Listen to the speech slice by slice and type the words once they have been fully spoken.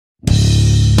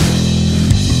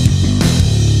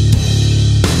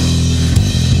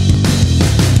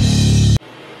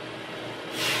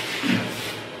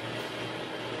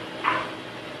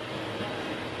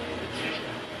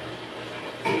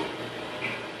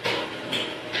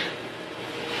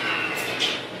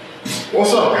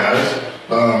What's up, guys?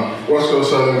 West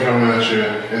Coast Southern coming at you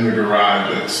in the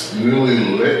garage. It's newly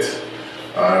lit.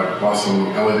 I bought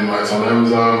some LED lights on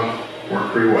Amazon.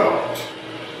 Work pretty well.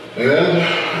 And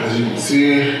as you can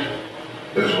see,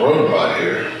 there's a road light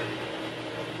here.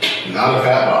 Not a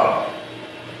fat bottom.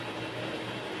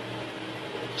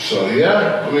 So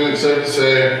yeah, I mean, it's safe to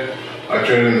say I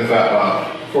traded in the fat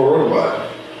bottom for a road light.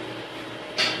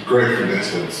 Great for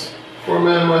distance for a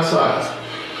man my size.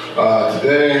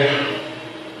 Today,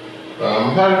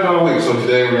 I'm having about a week, so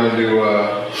today we're going to do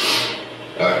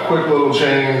a quick little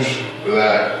change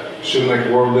that should make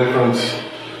a world of difference.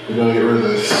 We're going to get rid of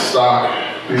this stock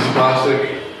piece of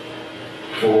plastic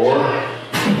for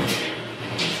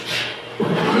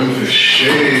Memphis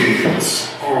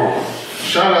Shades. Oh,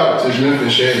 shout out to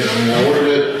Memphis Shades. I mean, I ordered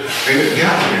it and it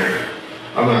got here.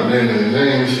 I'm not naming any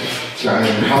names. It's not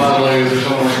any holidays or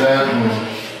something like that.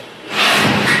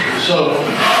 So,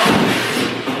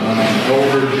 I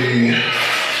ordered the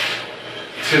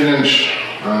 10-inch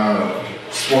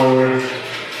spoiler.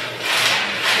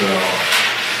 So,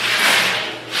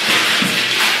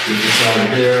 get this out of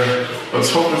here.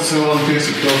 Let's hope it's in one piece.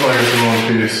 It feels like it's in one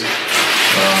piece.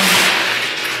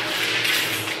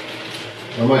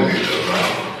 I might need those. I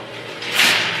don't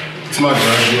know. It's my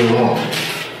garage really long.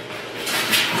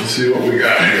 Let's see what we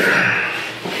got here.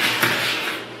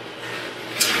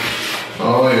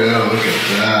 Oh yeah, look at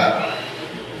that.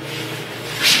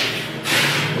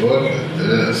 Look at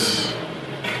this.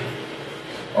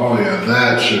 Oh yeah,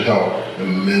 that should help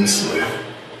immensely.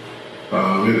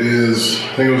 It is,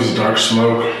 I think it was dark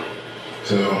smoke,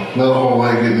 so not a whole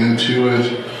lot getting into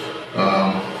it.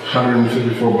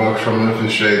 154 bucks from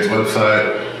Memphis Shades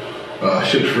website,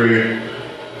 shipped free.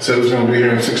 Said it was gonna be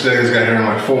here in 6 days, got here in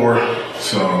like 4.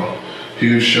 So,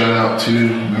 huge shout out to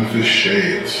Memphis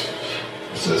Shades.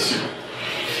 What's this?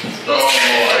 Oh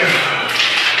boy.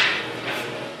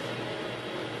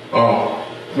 Oh,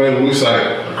 made a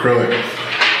lucite acrylic.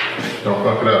 Don't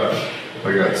fuck it up, I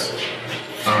guess.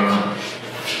 I don't know.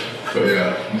 But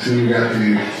yeah, you see we got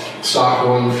the stock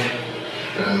one,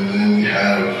 and then we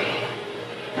have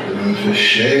the Memphis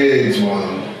Shades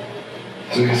one.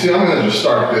 So you can see I'm gonna just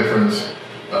stark difference.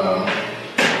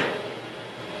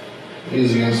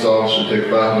 Easy install, should take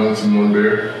 5 minutes in one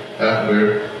beer, half a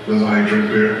beer, depends on how you drink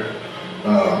beer.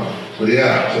 But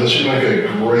yeah, so this should make a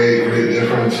great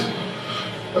difference.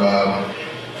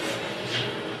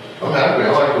 I'm happy, I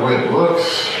like the way it looks.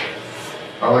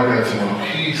 I like that it's in one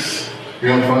piece. You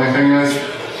know the funny thing is,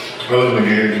 I live in a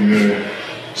gated community,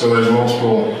 so there's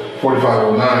multiple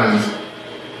 4509s,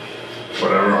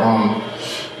 whatever, on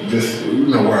this, you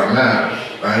know where I'm at.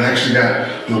 I actually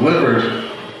got delivered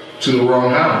to the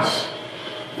wrong house.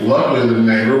 Luckily, the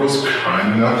neighbor was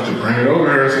kind enough to bring it over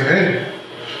here and say, hey,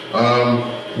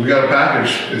 we got a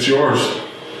package, it's yours.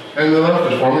 And they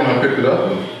left it for me and I picked it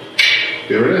up and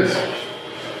here it is.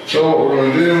 So what we're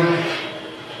gonna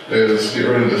do is get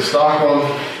rid of the stock one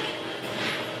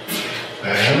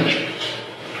and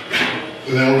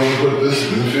then we're gonna put this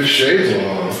Memphis Shades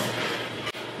on.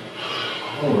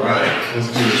 All right, let's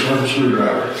do this one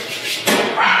screwdriver.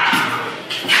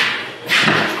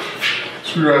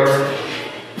 Screwdriver.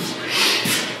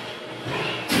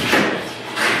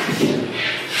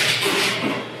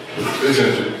 It's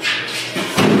empty.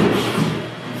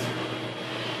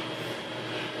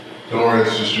 Don't worry,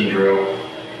 it's just your drill.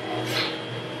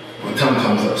 My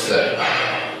tum-tum's upset.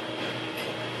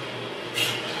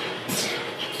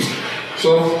 So,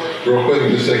 real quick, you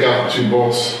just take out the 2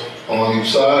 bolts on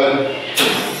each side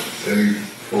and you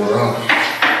pull it off.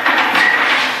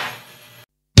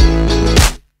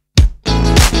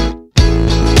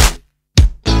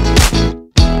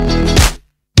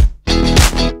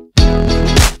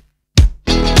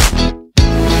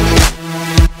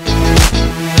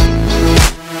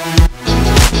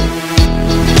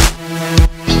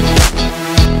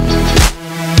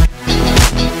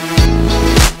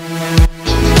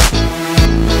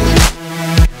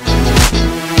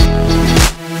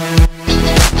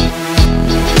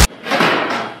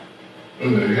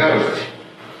 And there you have it.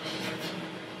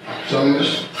 So I mean,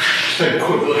 just take a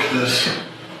quick look at this.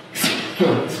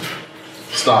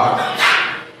 Stock,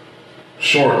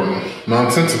 short and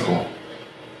nonsensical.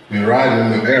 You ride in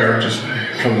the air, it just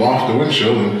comes off the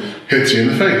windshield and hits you in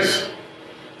the face.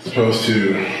 As opposed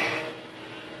to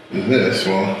this,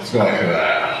 well, it's like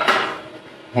that.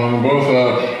 Line them both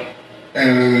up,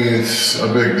 and it's a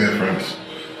big difference.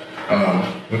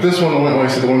 But this one, like I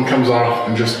said, the one comes off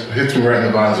and just hits me right in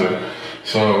the visor.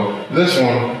 So this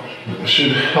one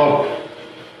should help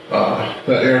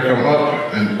that air come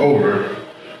up and over.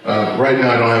 Right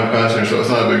now I don't have a passenger, so it's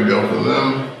not a big deal for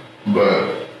them,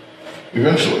 but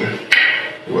eventually.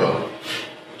 it will.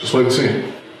 Just wait and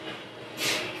see.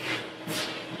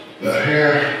 That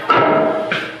here.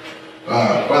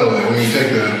 By the way, when you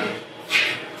take the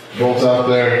bolts out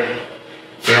there,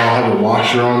 they all have a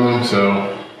washer on them,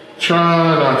 so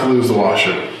try not to lose the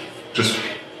washer. Just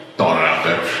throwing it out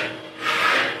there.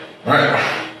 All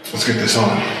right, let's get this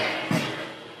on.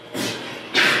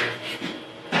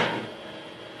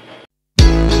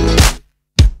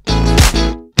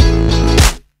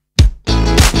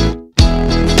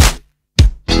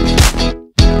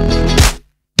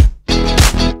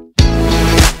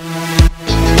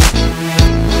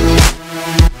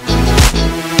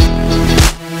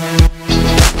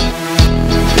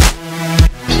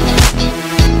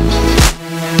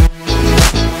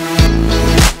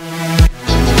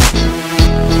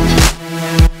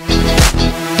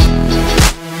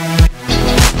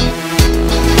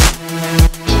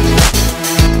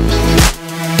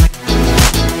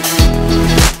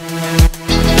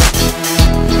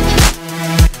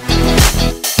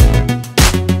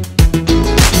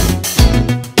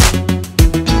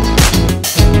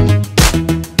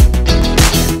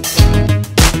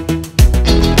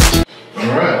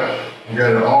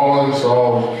 Got it all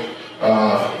installed.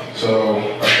 So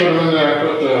I put them in there.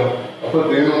 I put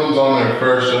the inner ones on there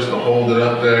first just to hold it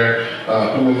up there.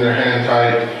 Put them in there hand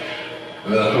tight.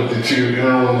 And then I put the two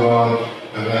inner ones on,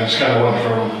 and then I just kind of went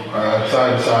from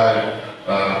side to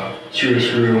side, screw to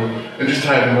screw, and just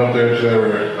tighten them up there so they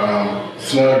were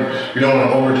snug. You don't want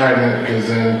to over tighten it because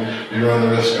then you run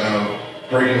the risk of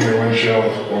breaking your windshield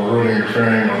or ruining your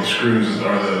fairing on the screws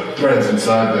or the threads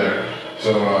inside there.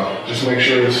 So just make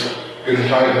sure it's good and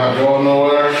tight, not going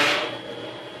nowhere.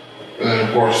 And then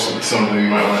of course it's something you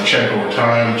might want to check over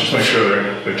time. Just make sure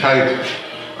they're tight.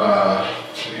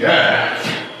 Yeah.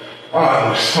 Oh, that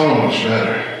looks so much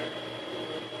better.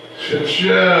 Shit,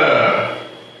 yeah.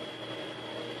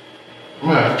 I'm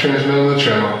gonna have to change the name of the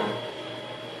channel.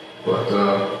 But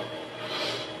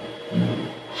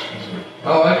I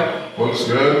like it. Looks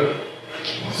good.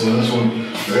 So this one,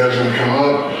 the air's gonna come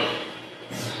up,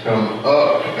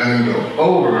 and then go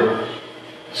over.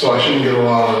 So I shouldn't get a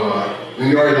lot of,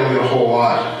 you already don't get a whole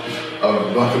lot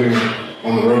of buffeting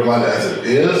on the road glide as it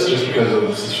is, just because of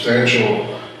the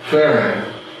substantial fairing.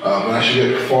 But I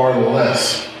should get far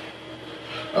less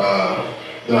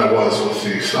than I was with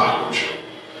the stock windshield.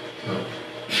 So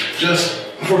just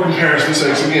for comparison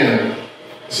sakes, again,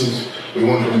 since we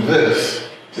went from this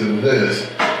to this,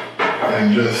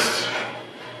 and just,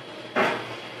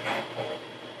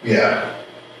 yeah.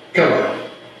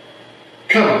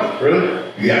 Come on, really?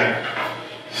 Yeah.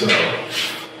 So,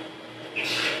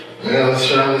 yeah, let's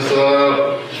shine this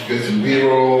up, get some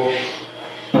B-roll,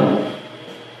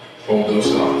 hold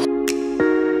those thoughts.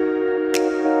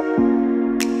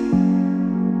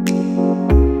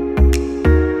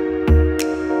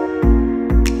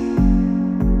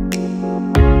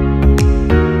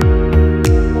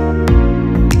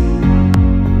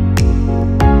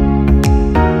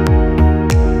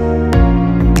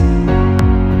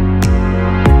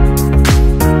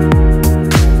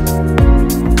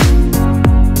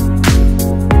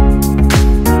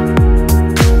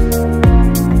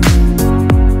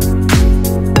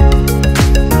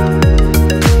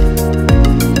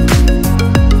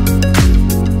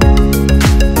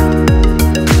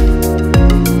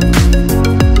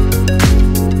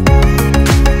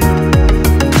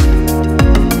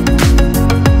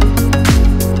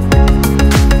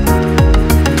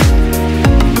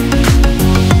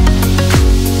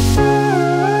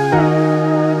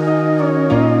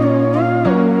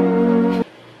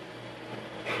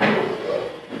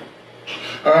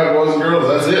 Alright, boys and girls,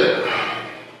 that's it.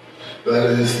 That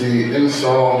is the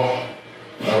install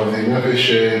of the Memphis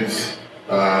Shades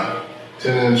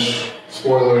 10-inch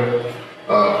spoiler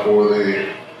for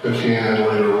the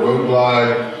 15-liter road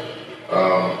glide.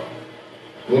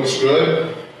 Looks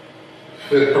good,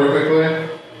 fit perfectly,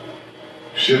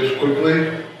 ships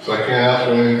quickly, so I can't ask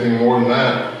for anything more than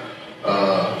that.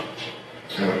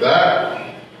 And with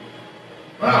that,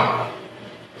 wow.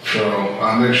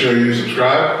 So make sure you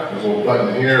subscribe. There's a little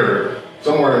button here or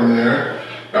somewhere in there.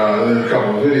 There's a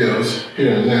couple of videos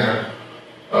here and there.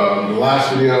 The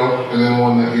last video and then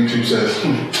one that YouTube says,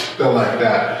 they'll like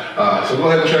that. So go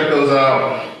ahead and check those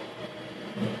out.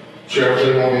 Share with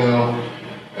everyone you know.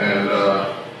 And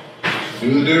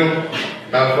do the do.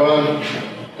 Have fun.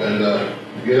 And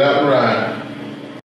get out and ride.